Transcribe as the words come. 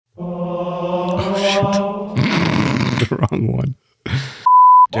The wrong one.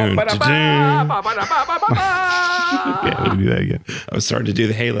 Dun, dun, dun. Okay, let me do that again. I was starting to do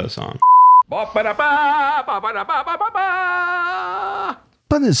the Halo song. Welcome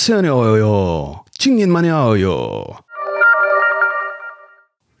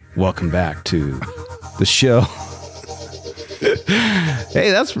back to the show.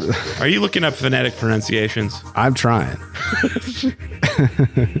 Hey, that's... Are you looking up phonetic pronunciations? I'm trying.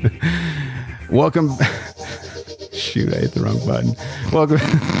 Welcome... Shoot, I hit the wrong button. Welcome...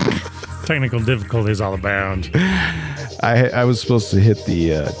 Technical difficulties all abound. I was supposed to hit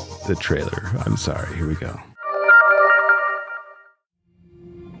the trailer. I'm sorry. Here we go.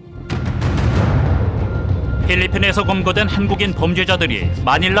 필리핀에서 검거된 한국인 범죄자들이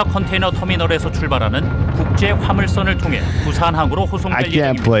마닐라 컨테이너 터미널에서 출발하는 국제 화물선을 통해 부산항으로 I 호송될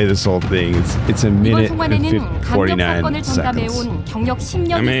can't play this whole thing. It's a minute and 49 seconds.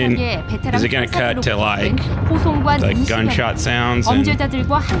 I mean, is it going to cut to like gunshot sounds?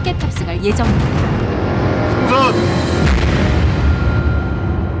 범죄자들과 함께 탑승할 예정입니다.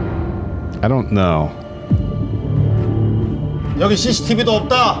 I don't know. 여기 CCTV도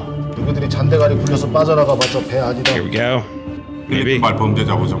없다. 누구들이 잔대가리 굴려서 빠져나가봤자 배 아니다. Here we go. Maybe. 말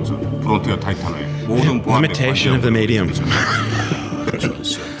범죄자 보정선 프론티어 타이탄의 모든 Limitation of the medium.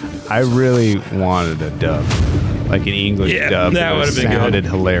 I really wanted a dub, like an English dub. That would have been sounded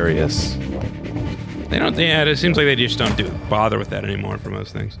good. Hilarious. They don't. Yeah, it seems like they just don't bother with that anymore for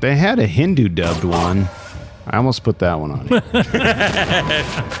most things. They had a Hindu dubbed one. I almost put that one on.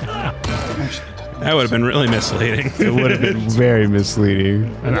 That would have been really misleading. It would have been very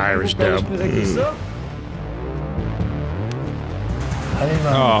misleading. An Irish dub.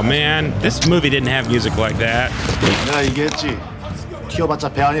 Oh man, this movie didn't have music like that. 내가 얘기했지.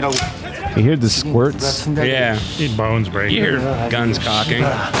 튀어봤자 배 아니라고. You hear the squirts? Yeah. Your bones break. You hear guns cocking.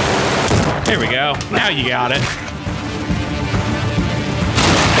 Here we go. Now you got it.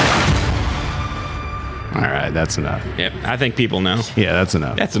 All right, that's enough. Yep, I think people know. Yeah, that's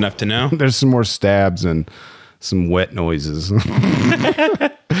enough. That's enough to know. There's some more stabs and some wet noises.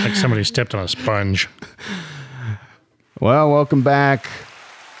 Like somebody stepped on a sponge. Well, welcome back.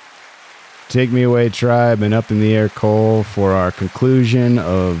 Take Me Away, Tribe, and Up in the Air, Cole, for our conclusion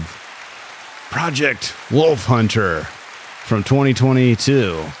of Project Wolf Hunter from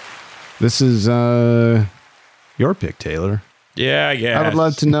 2022. This is your pick, Taylor. Yeah, I guess. I would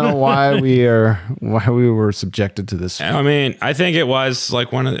love to know why we were subjected to this. I mean, I think it was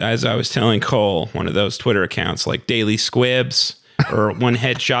like as I was telling Cole, one of those Twitter accounts like Daily Squibs or One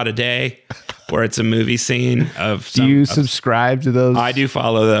Headshot a Day, where it's a movie scene of. Do you subscribe to those? I do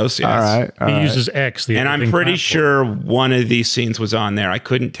follow those. Yes. All right. He uses X. And I'm pretty sure one of these scenes was on there. I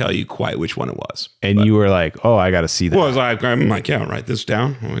couldn't tell you quite which one it was. And you were like, "Oh, I got to see that." Well, I'm like, yeah, write this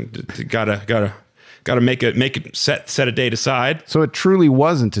down. Gotta make it set a date aside. So it truly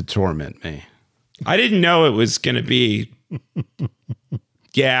wasn't to torment me. I didn't know it was gonna be.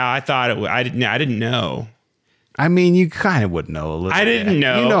 Yeah, I thought it. I didn't know. I mean, you kind of would know a little. I didn't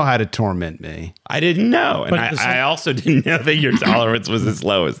know. You know how to torment me. I didn't know, and I also didn't know that your tolerance was as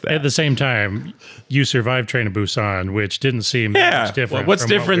low as that. At the same time, you survived Train to Busan, which didn't seem much different. Well, what's from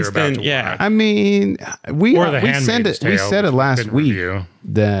different what we were about than to watch. I mean, we said it last week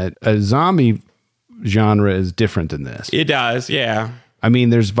that a zombie genre is different than this. It does, yeah. I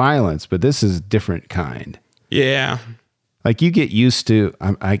mean, there's violence, but this is a different kind. Yeah. Like you get used to,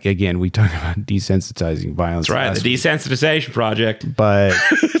 again, we talk about desensitizing violence. That's right, the desensitization project. But,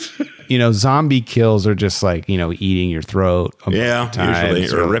 zombie kills are just like, eating your throat.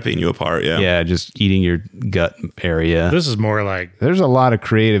 Usually, or ripping you apart, yeah. Yeah, just eating your gut area. This is more like... There's a lot of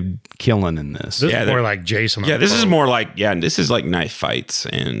creative killing in this. This is more like Jason. Yeah, this is more like, this is like knife fights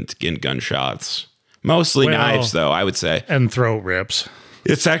and gunshots. Mostly knives, though, I would say. And throat rips.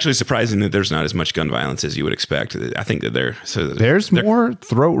 It's actually surprising that there's not as much gun violence as you would expect. I think that there's more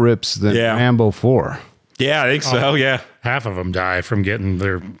throat rips than Rambo 4. Yeah, I think so, yeah. Half of them die from getting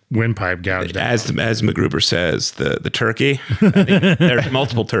their windpipe gouged out. As MacGruber says, the turkey. I think there's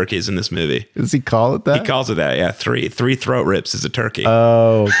multiple turkeys in this movie. Does he call it that? He calls it that, yeah. Three throat rips is a turkey.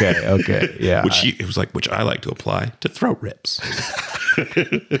 Oh, okay, yeah. which I like to apply to throat rips.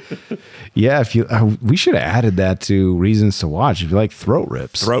 Yeah, we should have added that to reasons to watch. If you like throat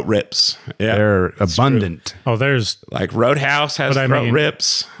rips, yeah, they're abundant. Oh, there's like Roadhouse has throat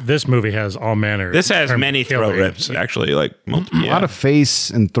rips. This movie has all manner. This has many throat rips, actually, like multiple. A lot of face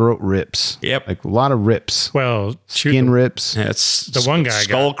and throat rips. Yep, like a lot of rips. Well, skin rips. Yeah, it's the one guy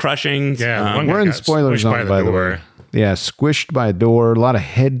skull crushing. Yeah, we're in spoiler zone by the way. Yeah, squished by a door. A lot of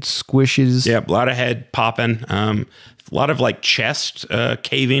head squishes. Yep, a lot of head popping. lot of like chest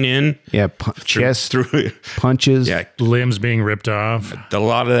caving in. Yeah, chest through punches. Yeah, Limbs being ripped off. a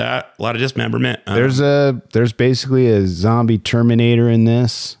lot of that, a lot of dismemberment. There's basically a zombie Terminator in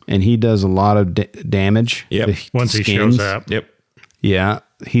this, and he does a lot of damage. Yep. Once he shows up. Yep, Yeah,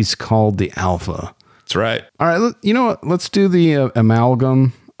 he's called the Alpha. that's right. All right, you know what? Let's do the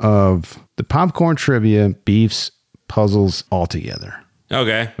amalgam of the popcorn trivia, beefs, puzzles all together.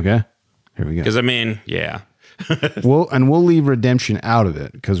 Okay, Okay, here we go. because I mean, yeah. We'll leave redemption out of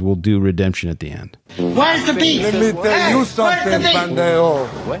it because we'll do redemption at the end. Where's the beef? Let me tell you something, Pandeo.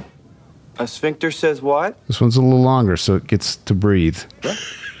 What? A sphincter says what? This one's a little longer, so it gets to breathe.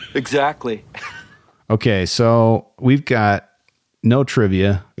 Exactly. Okay, so we've got no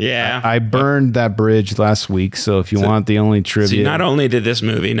trivia. Yeah. I burned that bridge last week, so if you want the only trivia... See, not only did this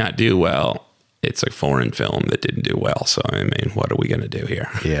movie not do well, it's a foreign film that didn't do well. So, I mean, what are we going to do here?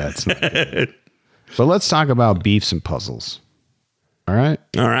 Yeah, it's not good. But let's talk about beefs and puzzles. All right?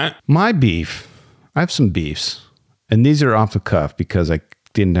 All right. My beef, I have some beefs, and these are off the cuff because I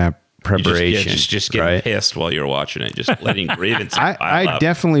didn't have preparation. Just getting right? pissed while you're watching it, just letting grievances pile I up.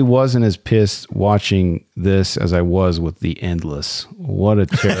 definitely wasn't as pissed watching this as I was with The Endless. What a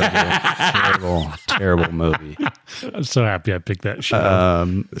terrible, terrible movie. I'm so happy I picked that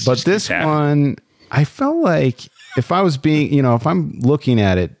show. But this one, I felt like if I was being, if I'm looking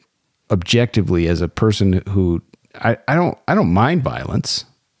at it objectively as a person who I don't mind violence,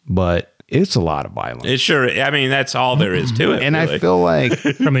 but it's a lot of violence. It sure. I mean, that's all there is to it. And really. I feel like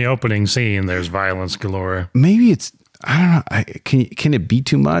From the opening scene, there's violence galore. maybe it's, I don't know. Can it be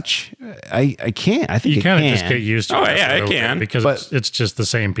too much? I can't. I think You it kind of can. just get used to Oh, it. yeah, after it a little can. bit because But- it's just the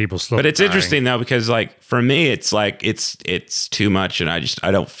same people slowly But it's dying. interesting though, because like for me, it's like it's too much, and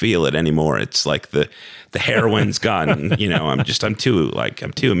I don't feel it anymore. It's like the heroin's gone. I'm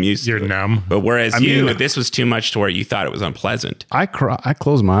too amused. You're to it. numb. But whereas I mean- this was too much to where you thought it was unpleasant. I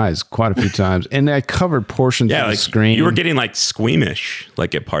closed my eyes quite a few times, and I covered portions Yeah, of like the screen. you were getting like squeamish,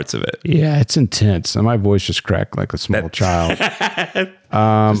 like at parts of it. Yeah, it's intense, and my voice just cracked like a small child.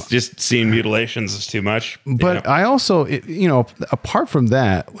 Just seeing mutilations is too much. But I also, apart from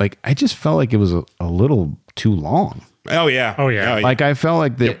that, like I just felt like it was a little too long. Oh yeah. Like I felt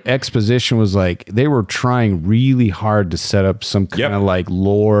like the exposition was like they were trying really hard to set up some kind of like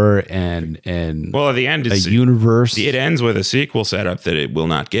lore and well, at the end, a universe. It ends with a sequel setup that it will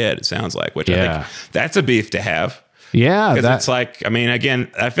not get. It sounds like, which I think that's a beef to have. Yeah, Because it's like, I mean, again,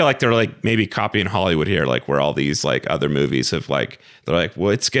 I feel like they're like maybe copying Hollywood here, like where all these like other movies have like, they're like,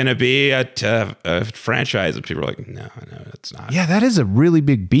 well, it's going to be a franchise. And people are like, no, it's not. Yeah, that is a really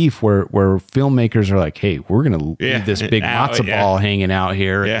big beef where filmmakers are like, hey, we're going to leave this big matzo ball hanging out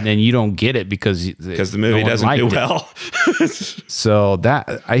here. Yeah. And then you don't get it because the movie doesn't do well. So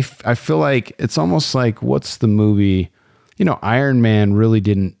that I feel like it's almost like what's the movie? Iron Man really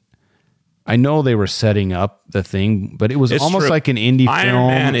didn't. I know they were setting up the thing, but it was almost like an indie Iron film.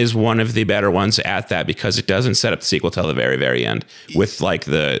 Man is one of the better ones at that because it doesn't set up the sequel till the very, very end with like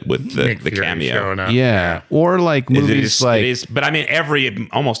the cameo. Yeah, or like movies but I mean,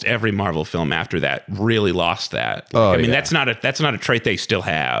 almost every Marvel film after that really lost that. Oh, I mean, yeah. that's not a trait they still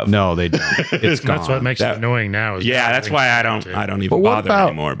have. No, they don't. It's gone. That's what makes it annoying now. That's why I don't even bother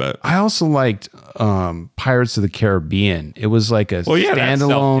anymore. But I also liked Pirates of the Caribbean. It was like a that's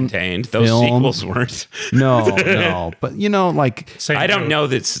standalone self-contained. Those film. sequels weren't. No, but I don't know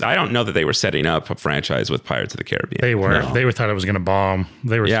that they were setting up a franchise with Pirates of the Caribbean. They were. No. They thought it was going to bomb.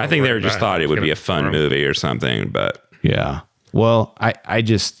 They were. Yeah, I think they just thought it would be a fun movie or something. But yeah. Well, I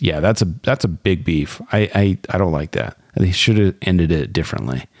just that's a big beef. I don't like that. They should have ended it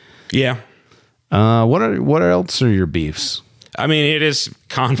differently. Yeah. What else are your beefs? I mean, it is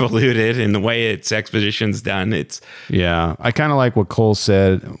convoluted in the way its exposition's done. I kind of like what Cole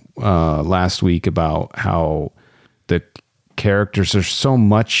said last week about how the characters, there's so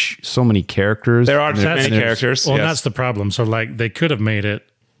many characters. There are too many characters. Well, that's the problem. So like they could have made it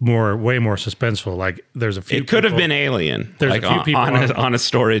way more suspenseful. Like there's a few. It could have been Alien. There's like a few people on a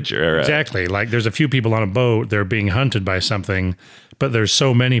storage area. Exactly. Like there's a few people on a boat. They're being hunted by something. But there's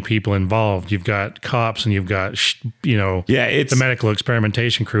so many people involved. You've got cops and you've got, the medical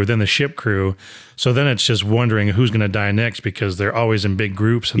experimentation crew, then the ship crew. So then it's just wondering who's going to die next because they're always in big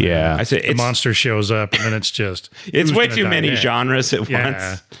groups. And the monster shows up and then it's just... It's way too many genres at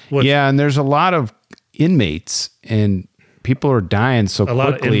once. And there's a lot of inmates and people are dying so quickly. A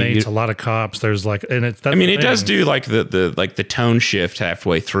lot of inmates, a lot of cops. There's like... and it's. It does do like the tone shift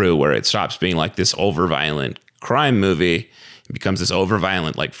halfway through where it stops being like this over-violent crime movie. Becomes this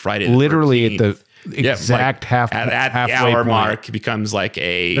over-violent, like Friday the 13th. Literally at the exact at the hour mark, it becomes like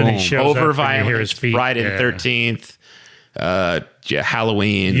a over-violent Friday the 13th.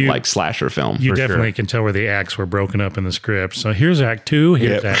 Halloween like slasher film. You definitely can tell where the acts were broken up in the script. So here's Act 2,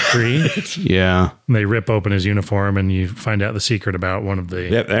 here's Act 3. Yeah. And they rip open his uniform and you find out the secret about one of the...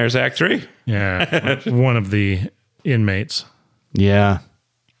 Yep, there's Act 3. Yeah, one of the inmates. Yeah.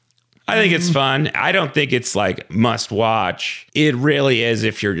 I think it's fun. I don't think it's like must watch. It really is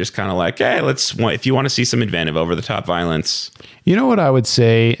if you're just kind of like, hey, if you want to see some inventive over the top violence. You know what I would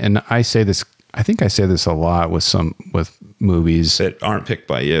say, and I say this, I think I say this a lot with movies that aren't picked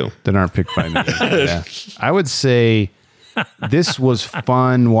by you. That aren't picked by me. Yeah. I would say this was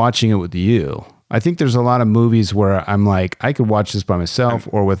fun watching it with you. I think there's a lot of movies where I'm like, I could watch this by myself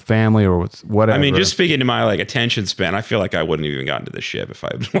or with family or with whatever. I mean, just speaking to my like attention span, I feel like I wouldn't have even gotten to the ship if I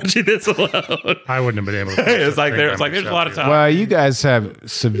was watching this alone. I wouldn't have been able to. It's like there's a lot of time. Well, you guys have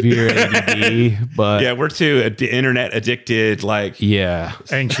severe ADD, but yeah, we're too internet addicted. Like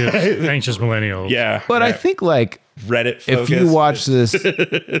anxious millennials. Yeah, but I think like Reddit. If you watch this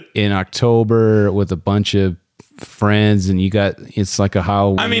in October with a bunch of friends and it's like a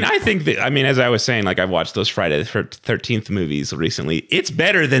Halloween. I mean, I think that, as I was saying, like I've watched those Friday the 13th movies recently. It's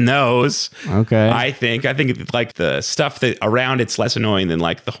better than those. Okay. I think like the stuff that around it's less annoying than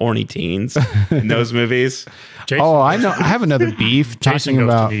like the horny teens in those movies. I know. I have another beef. Jason talking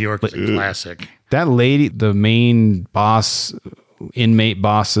Goes about to New York is a classic. That lady, the main boss, inmate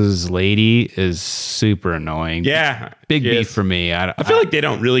boss's lady, is super annoying. Yeah, big beef for me. I feel like they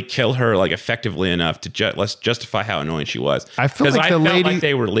don't really kill her like effectively enough to justify how annoying she was. I feel like felt like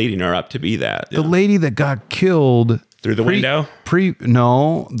they were leading her up to be that. The lady that got killed through the window.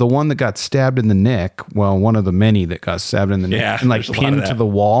 No, the one that got stabbed in the neck. Well, one of the many that got stabbed in the neck and like pinned to the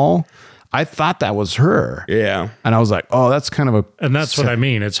wall. I thought that was her. Yeah. And I was like, oh, that's kind of a... And that's what I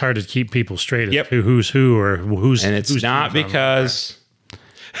mean. It's hard to keep people straight as to who's who or who's... And it's not because...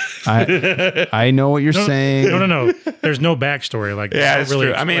 I know what you're saying. No. There's no backstory. Like, yeah, it's really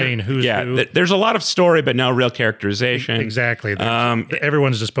true. Explain who's who. There's a lot of story, but no real characterization. Exactly.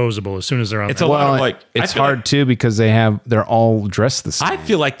 Everyone's disposable as soon as they're on. It's a lot of like... It's hard too because they're all dressed the same. I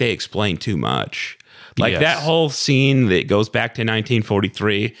feel like they explain too much. Like that whole scene that goes back to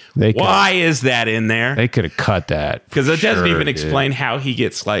 1943. Why is that in there? They could have cut that because it doesn't even explain how he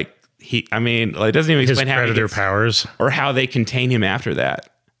gets it doesn't even explain how predator powers or how they contain him after that.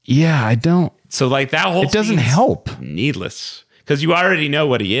 Yeah, I don't. So like that whole it doesn't help. Needless because you already know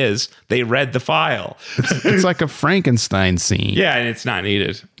what he is. They read the file. It's like a Frankenstein scene. Yeah, and it's not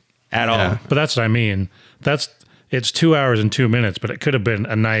needed at all. But that's what I mean. It's 2 hours and 2 minutes, but it could have been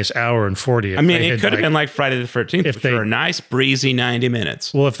a nice hour and 40. It could have been like Friday the 13th, if they were a nice breezy 90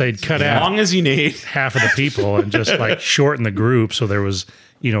 minutes. Well, if they'd cut out as long as you need half of the people and just like shorten the group so there was,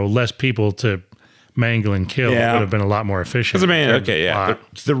 less people to mangle and kill, it would have been a lot more efficient. The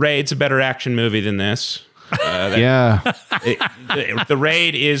Raid's a better action movie than this. The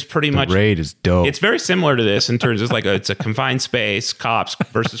Raid is pretty much... The Raid is dope. It's very similar to this in terms of it's a confined space, cops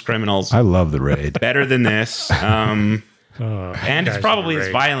versus criminals. I love The Raid. Better than this. And it's probably as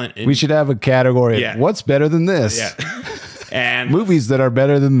violent. We should have a category of what's better than this. Yeah. And movies that are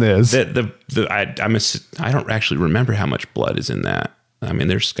better than this. I don't actually remember how much blood is in that. I mean,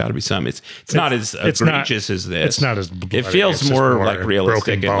 there's got to be some. It's not as egregious as this. It's not as bloody. It feels more like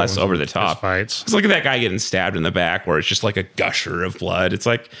realistic and less over the top. Fights. It's look at that guy getting stabbed in the back, where it's just like a gusher of blood. It's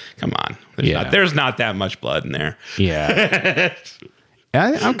like, come on, there's not that much blood in there. Yeah,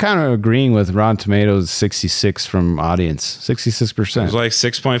 I'm kind of agreeing with Rotten Tomatoes 66 from audience, 66%. It's like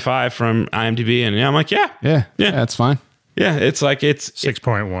 6.5 from IMDb, and I'm like, yeah, that's fine. Yeah, it's like it's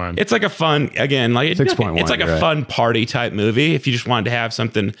 6.1. It's like a fun 6.1. It's like a fun party type movie. If you just wanted to have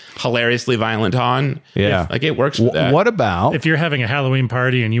something hilariously violent on, like it works for that. What about if you're having a Halloween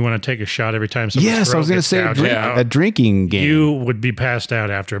party and you want to take a shot every time someone's I was going to say a drinking game. You would be passed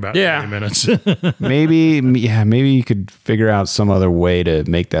out after about 20 minutes. maybe you could figure out some other way to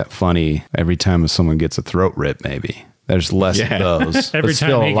make that funny every time someone gets a throat rip. Maybe there's less of those. Every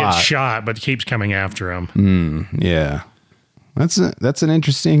time he gets shot, but keeps coming after him. Yeah. That's an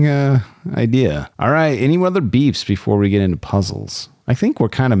interesting idea. All right. Any other beefs before we get into puzzles? I think we're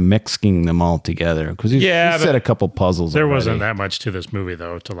kind of mixing them all together because you said a couple puzzles. There wasn't that much to this movie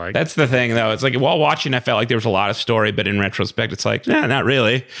though. To like, that's the thing though. It's like while watching, I felt like there was a lot of story, but in retrospect, it's like, not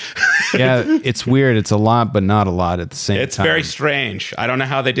really. Yeah, it's weird. It's a lot, but not a lot at the same time. It's very strange. I don't know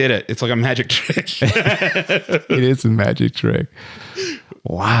how they did it. It's like a magic trick. It is a magic trick.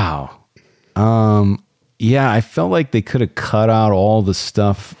 Wow. Yeah, I felt like they could have cut out all the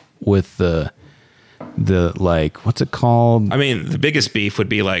stuff with the like, what's it called? I mean, the biggest beef would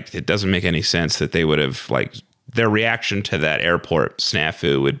be like, it doesn't make any sense that they would have like their reaction to that airport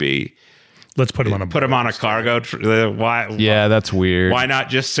snafu would be Let's put him on a put him on a cargo. Why? Yeah, that's weird. Why not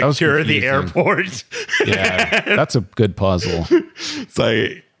just secure the airport? Yeah, that's a good puzzle. It's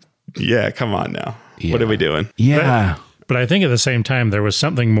like, yeah, come on now. Yeah. What are we doing? Yeah. But I think at the same time, there was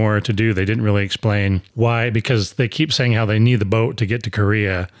something more to do. They didn't really explain why, because they keep saying how they need the boat to get to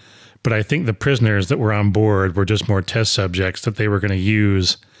Korea. But I think the prisoners that were on board were just more test subjects that they were going to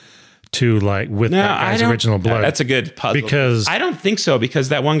use to that guy's original blood. That's a good puzzle. Because I don't think so, because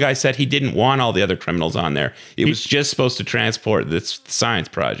that one guy said he didn't want all the other criminals on there. He was just supposed to transport this science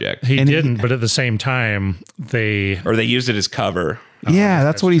project. He didn't, but at the same time, they used it as cover. Yeah,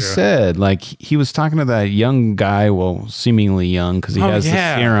 that's what he said. Like, he was talking to that young guy, well, seemingly young, because he has the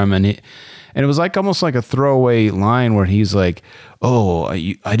serum, and it was like almost like a throwaway line where he's like, "Oh,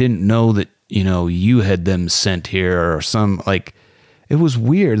 I didn't know that you had them sent here," or some like. It was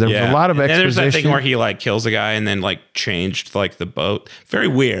weird. There was a lot of exposition. And there's that thing where he kills a guy and then changed the boat. Very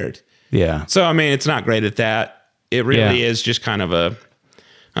weird. Yeah. So I mean, it's not great at that. It really is just kind of a.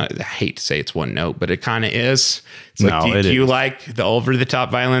 I hate to say it's one note, but it kind of is. It's do you like the over the top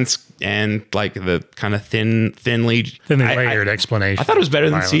violence and the kind of thinly layered explanation? I thought it was better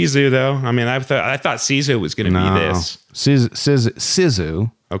than Sisu though. I mean, I thought Sisu was going to be this.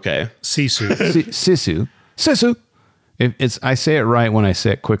 Sisu. Okay. Sisu. I say it right when I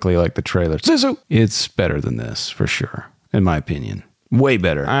say it quickly, like the trailer. Sisu. It's better than this for sure, in my opinion. Way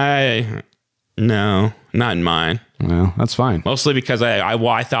better. No, not in mine. Well, that's fine. Mostly because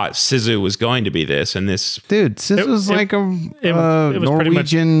I thought Sisu was going to be this, and this. Dude, Sisu was like a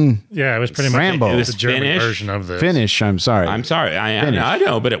Norwegian. It was pretty much Rambo. It was the German Finnish version of this. Finnish. I'm sorry. I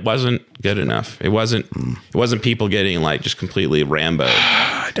know, but it wasn't good enough. It wasn't people getting just completely Rambo.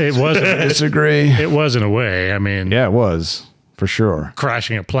 It wasn't. I disagree. It was in a way. I mean, yeah, it was for sure.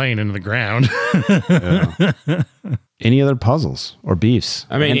 Crashing a plane into the ground. Any other puzzles or beefs?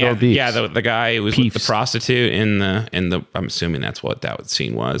 I mean, the guy who was with the prostitute in the. I'm assuming that's what that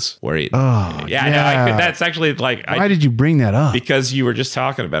scene was, where he. Oh, yeah. That's actually Why did you bring that up? Because you were just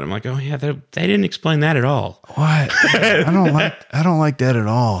talking about it. I'm like, oh yeah, they didn't explain that at all. What? I don't like that at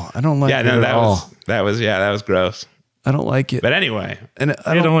all. I don't like that at all. That was gross. I don't like it. But anyway, and it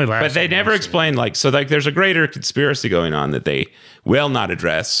only lasts. But they never explained there's a greater conspiracy going on that they will not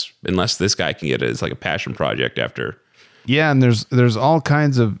address unless this guy can get it as a passion project after. Yeah, and there's all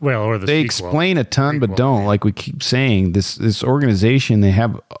kinds of they explain a ton, but don't, like we keep saying, this organization, they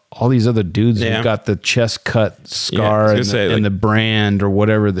have all these other dudes who've got the chest cut scar and the brand or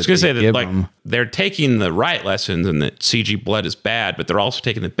whatever that they give them. They're taking the right lessons and that CG blood is bad, but they're also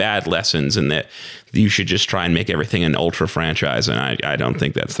taking the bad lessons and that you should just try and make everything an ultra franchise. And I don't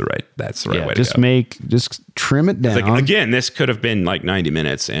think that's the right way to go. Just trim it down. Again, this could have been 90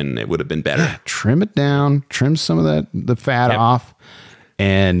 minutes and it would have been better. Yeah, trim it down, trim some of the fat off,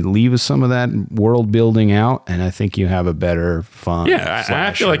 and leave some of that world building out, and I think you have a better fun. Yeah,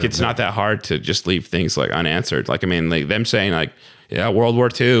 I feel like it's not that hard to just leave things unanswered. I mean, them saying World War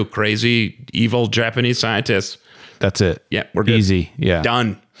II, crazy, evil Japanese scientists. That's it. Yeah, we're good. Easy. Yeah,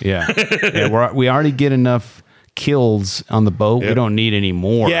 done. Yeah, we already get enough kills on the boat. Yep. We don't need any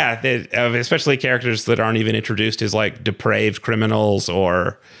more. Yeah, especially characters that aren't even introduced as depraved criminals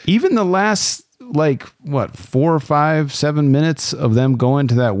or even the last 4 or 5, 7 minutes of them going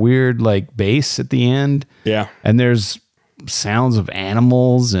to that weird base at the end. Yeah. And there's sounds of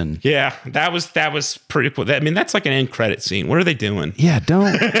animals and that was pretty cool. I mean, that's an end credit scene. What are they doing? Yeah,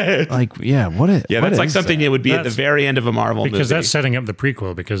 don't that's something that would be at the very end of a Marvel movie. Because that's setting up the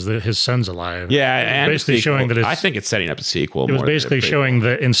prequel because his son's alive. Yeah, and basically showing that I think it's setting up a sequel. It was basically showing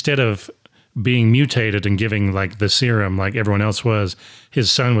that instead of being mutated and giving the serum like everyone else was, his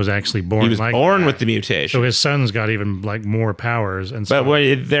son was actually born. He was born with the mutation, so his son's got even more powers. And so,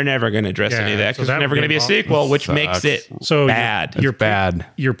 but they're never going to address any of that because there's never going to be a sequel, which makes it bad.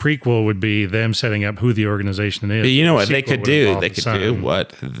 Your prequel would be them setting up who the organization is. But you know what they could do? They could do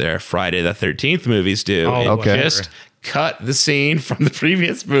what their Friday the 13th movies do. Just cut the scene from the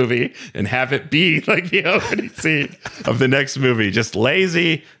previous movie and have it be the opening scene of the next movie. Just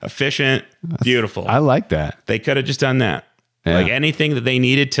lazy, efficient, beautiful. I like that. They could have just done that. Yeah. Anything that they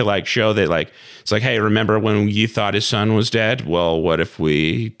needed to show that it's hey, remember when you thought his son was dead? Well, what if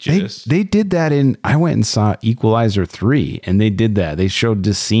we just they did that I went and saw Equalizer 3 and they did that. They showed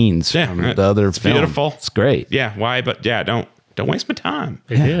the scenes from the other film. Beautiful. It's great. Yeah, why? But don't waste my time.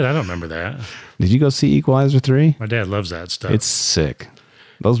 They did. I don't remember that. Did you go see Equalizer 3? My dad loves that stuff. It's sick.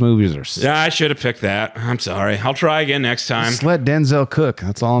 Those movies are sick. Yeah, I should have picked that. I'm sorry. I'll try again next time. Just let Denzel cook.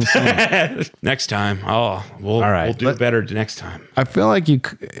 That's all I'm saying. Next time. We'll do better next time. I feel like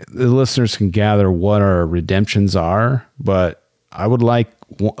the listeners can gather what our redemptions are, but I would like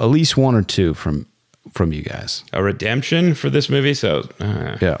at least one or two from you guys. A redemption for this movie. So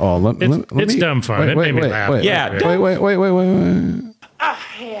yeah. Oh, let it's me, dumb fun. It made me laugh. Wait, yeah. Wait.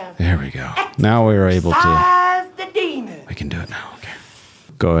 There we go. Now we're able to. We can do it now. Okay.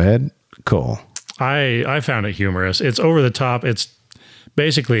 Go ahead, Cole. I found it humorous. It's over the top. It's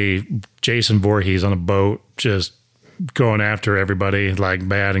basically Jason Voorhees on a boat, just going after everybody, like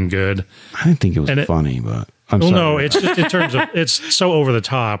bad and good. I didn't think it was funny, but I'm sorry. No, it's just in terms of it's so over the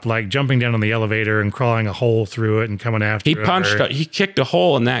top, like jumping down on the elevator and crawling a hole through it and coming after. He kicked a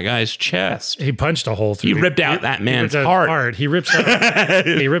hole in that guy's chest. He punched a hole through. He ripped out that man's heart. He rips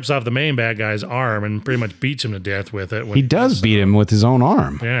off the main bad guy's arm and pretty much beats him to death with it. He does beat him with his own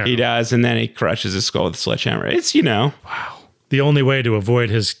arm. Yeah, he does, and then he crushes his skull with a sledgehammer. It's wow. The only way to avoid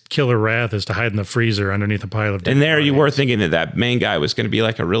his killer wrath is to hide in the freezer underneath a pile of. And there you were thinking that main guy was going to be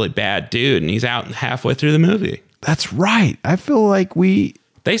like a really bad dude, and he's out halfway through the movie. That's right. I feel like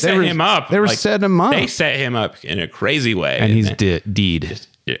they set him up. They were setting him up. They set him up in a crazy way, and he's deed.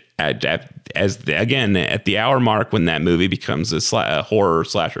 Again at the hour mark when that movie becomes a horror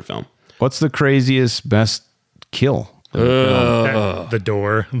slasher film. What's the craziest best kill? The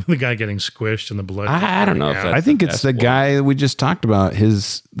door, the guy getting squished and the blood. I don't know. If I think it's the guy we just talked about.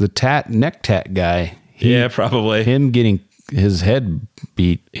 The neck tat guy. Yeah, probably him getting his head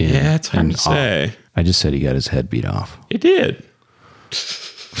beat in. Yeah, it's hard to say. I just said he got his head beat off. He did.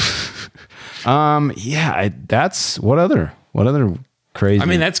 Yeah. That's what other crazy. I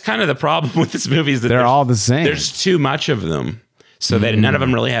mean, that's kind of the problem with this movie is that they're all the same. There's too much of them, so that none of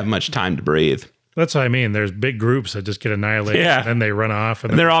them really have much time to breathe. That's what I mean. There's big groups that just get annihilated, and then they run off,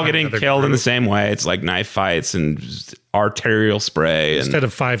 and they're all getting killed in the same way. It's like knife fights and arterial spray. Instead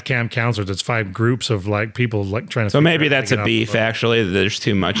of 5 camp counselors, it's 5 groups of like people like trying to. So maybe that's a beef. Actually, there's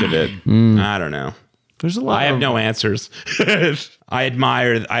too much of it. I don't know. There's a lot. I have no answers. I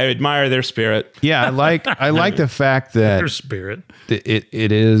admire their spirit. Yeah, I like the fact that their spirit.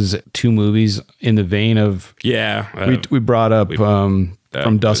 It is 2 movies in the vein of we brought up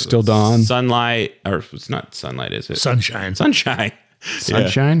From Dusk Till Dawn. Sunlight, or it's not Sunlight, is it? Sunshine. Sunshine?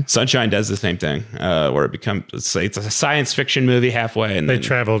 Sunshine does the same thing, where it becomes, it's a science fiction movie halfway. And they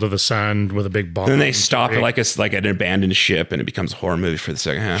travel to the sun with a big ball. Then they stop it like an abandoned ship, and it becomes a horror movie for the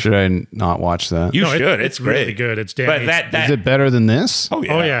second half. Should I not watch that? You should. It's great. Really good. It's Danny. But is it better than this? Oh,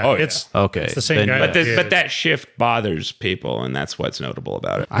 yeah. It's okay. It's the same guy. But that shift bothers people, and that's what's notable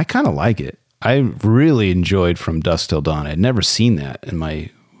about it. I kind of like it. I really enjoyed From Dusk Till Dawn. I'd never seen that in my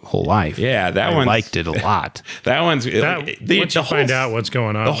whole life. Yeah, I liked it a lot. Once you find out what's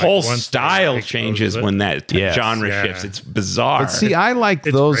going on, the whole style changes when that genre shifts. It's bizarre. But see, I like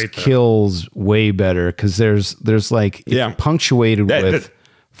those kills way better because there's like it's punctuated with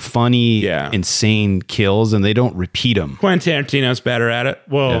funny, insane kills, and they don't repeat them. Quentin Tarantino's better at it.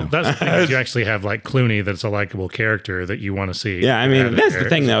 Well, that's the thing is you actually have like Clooney that's a likable character that you want to see. Yeah, I mean, that's the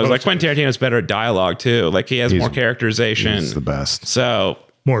thing though. Is like Quentin Tarantino's better at dialogue too. Like he's more characterization. He's the best. So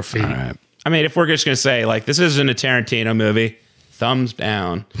more feet. Right. I mean, if we're just going to say like this isn't a Tarantino movie, thumbs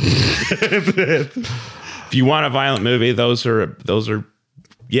down. If you want a violent movie, those are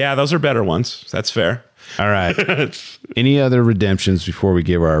better ones. That's fair. All right. Any other redemptions before we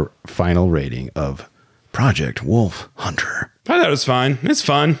give our final rating of Project Wolf Hunter? I thought it was fine. It's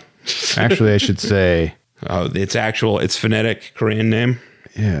fun. Actually, I should say. It's phonetic Korean name.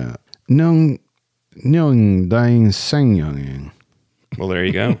 Yeah. Nung Daing Sangyong. Well, there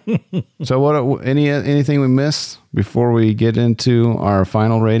you go. So anything we missed before we get into our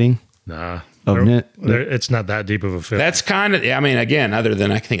final rating? Nah. It's not that deep of a film. That's kind of, I mean, again, other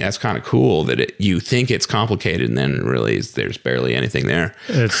than I think that's kind of cool that you think it's complicated and then really there's barely anything there.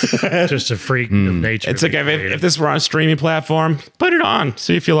 It's just a freak of nature. It's like if this were on a streaming platform, put it on,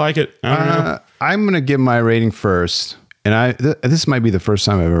 see if you like it. I don't know. I'm going to give my rating first, and this might be the first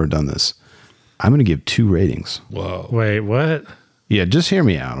time I've ever done this. I'm going to give 2 ratings. Whoa. Wait, what? Yeah, just hear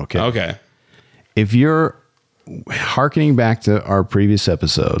me out, okay? Okay. If you're hearkening back to our previous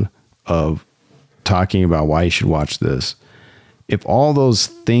episode of talking about why you should watch this, if all those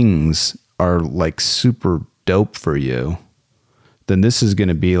things are like super dope for you, then this is going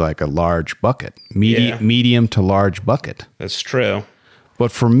to be like a large bucket, medium to large bucket. That's true.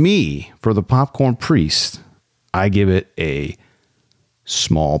 But for me, for the Popcorn Priest, I give it a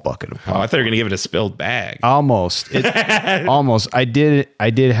small bucket of popcorn. Oh, I thought you were going to give it a spilled bag. Almost. Almost. I didn't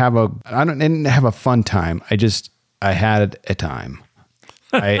have a fun time. I had a time.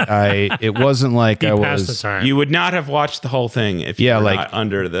 It wasn't like I was. You would not have watched the whole thing if you were not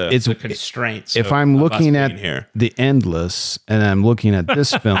under the constraints. If I'm looking at The Endless and I'm looking at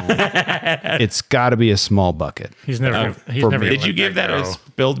this film, it's got to be a small bucket. He's never. Did you give that a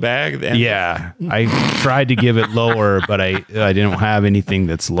spilled bag? Yeah, I tried to give it lower, but I didn't have anything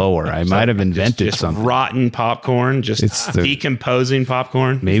that's lower. I might have invented something. Rotten popcorn, just decomposing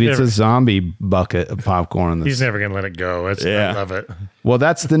popcorn. Maybe it's a zombie bucket of popcorn. He's never gonna let it go. I love it. Well,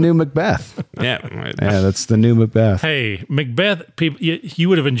 that's the new Macbeth. Yeah, that's the new Macbeth. Hey, Macbeth, people, you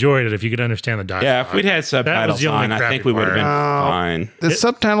would have enjoyed it if you could understand the dialogue. Yeah, if we'd had subtitles on, I think we would have been fine. The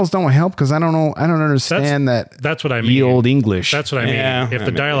subtitles don't help because I don't understand that's what I mean. Old English. That's what I mean. Yeah, if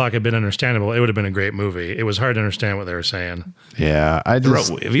the dialogue had been understandable, it would have been a great movie. It was hard to understand what they were saying. Yeah,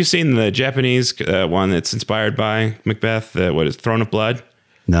 have you seen the Japanese one that's inspired by Macbeth? What is Throne of Blood?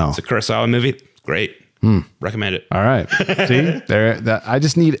 No, it's a Kurosawa movie. Great. Recommend it. All right. See, I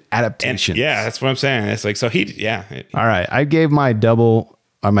just need adaptation. Yeah, that's what I'm saying. It's like, so all right. I gave my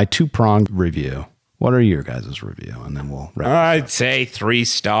my 2-pronged review. What are your guys' review? And then we'll I'd say 3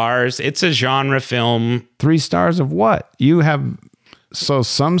 stars. It's a genre film. 3 stars of what? You have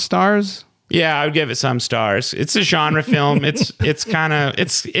some stars? Yeah, I would give it some stars. It's a genre film. It's kind of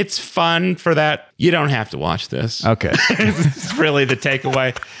it's fun for that. You don't have to watch this. Okay. It's really the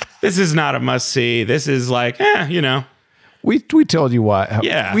takeaway. This is not a must-see. This is like, We told you what.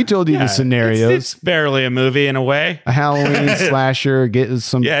 Yeah. We told you the scenarios. It's barely a movie in a way. A Halloween slasher, get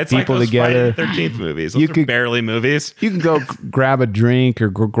some people like those together. Friday the 13th movies. Those are barely movies. You can go grab a drink or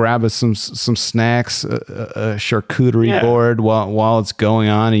go grab some snacks, a charcuterie board while it's going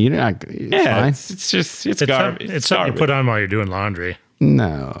on, and you're not. It's fine. It's garbage. It's something you put on while you're doing laundry.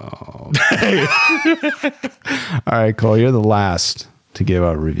 No. All right, Cole, you're the last to give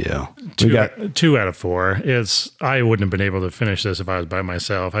our review. We got 2 out of 4. I wouldn't have been able to finish this if I was by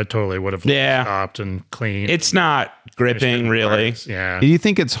myself. I totally would have stopped and cleaned. It's not gripping, really. Yeah. Do you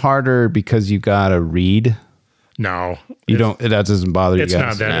think it's harder because you got to read? No. You don't. That doesn't bother you guys? It's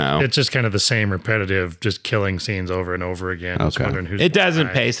not that. No. It's just kind of the same repetitive, just killing scenes over and over again. Okay. It doesn't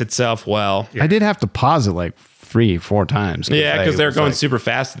pace itself well. Yeah. I did have to pause it like 3-4 times. Yeah, because they're going super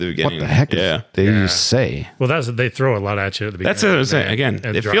fast at the beginning. What the heck did you say? Well, they throw a lot at you at the beginning. That's what I'm saying. Again,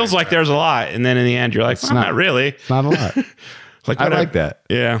 it feels like there's a lot, and then in the end, you're like, not really. It's not a lot. I like that.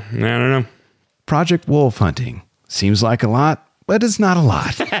 Yeah, I don't know. Project Wolf Hunting seems like a lot, but it's not a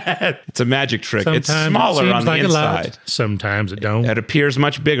lot. It's a magic trick. Sometimes it's smaller on the inside. Sometimes it don't. It appears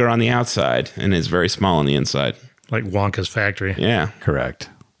much bigger on the outside and is very small on the inside. Like Wonka's factory. Yeah. Correct.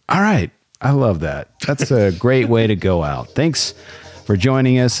 All right. I love that. That's a great way to go out. Thanks for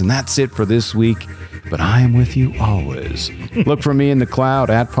joining us, and that's it for this week. But I am with you always. Look for me in the cloud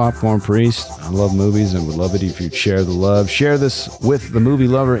at Popcorn Priest. I love movies and would love it if you'd share the love. Share this with the movie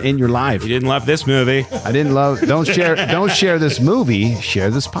lover in your life. You didn't love this movie. I didn't love. Don't share this movie. Share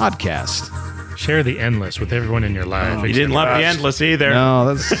this podcast. Share The Endless with everyone in your life. You didn't love The Endless either.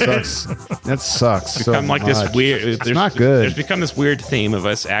 No, that sucks. That sucks. It's become like this weird. It's not good. There's become this weird theme of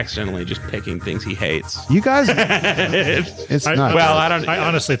us accidentally just picking things he hates. You guys, it's not. Well, I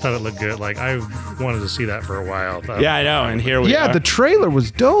honestly thought it looked good. Like I wanted to see that for a while. Yeah, I know. And here we are. Yeah, the trailer was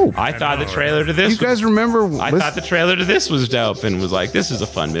dope. I thought the trailer to this. You guys remember? I thought the trailer to this was dope and was like, this is a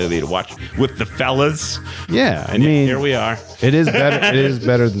fun movie to watch with the fellas. Yeah, and here we are. It is better. It is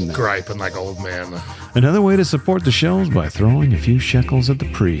better than that. Griping like old man. Another way to support the show is by throwing a few shekels at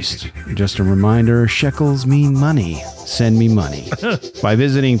the priest. Just a reminder, shekels mean money. Send me money. By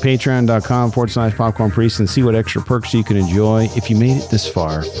visiting patreon.com/Popcorn Priest and see what extra perks you can enjoy. If you made it this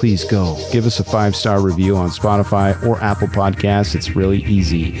far, please go. Give us a 5-star review on Spotify or Apple Podcasts. It's really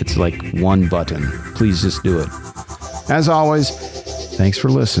easy. It's like one button. Please just do it. As always, thanks for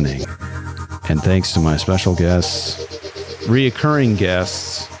listening. And thanks to my special guests, reoccurring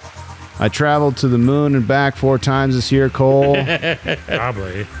guests. I traveled to the moon and back 4 times this year, Cole.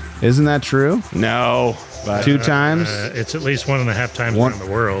 Probably. Isn't that true? No. 2 times? It's at least 1.5 times around the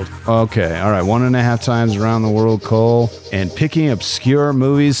world. Okay. All right. 1.5 times around the world, Cole. And picking obscure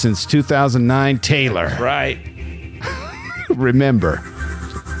movies since 2009, Taylor. Right. Remember,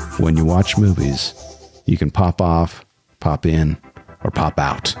 when you watch movies, you can pop off, pop in, or pop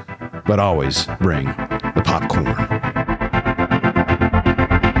out. But always bring the popcorn.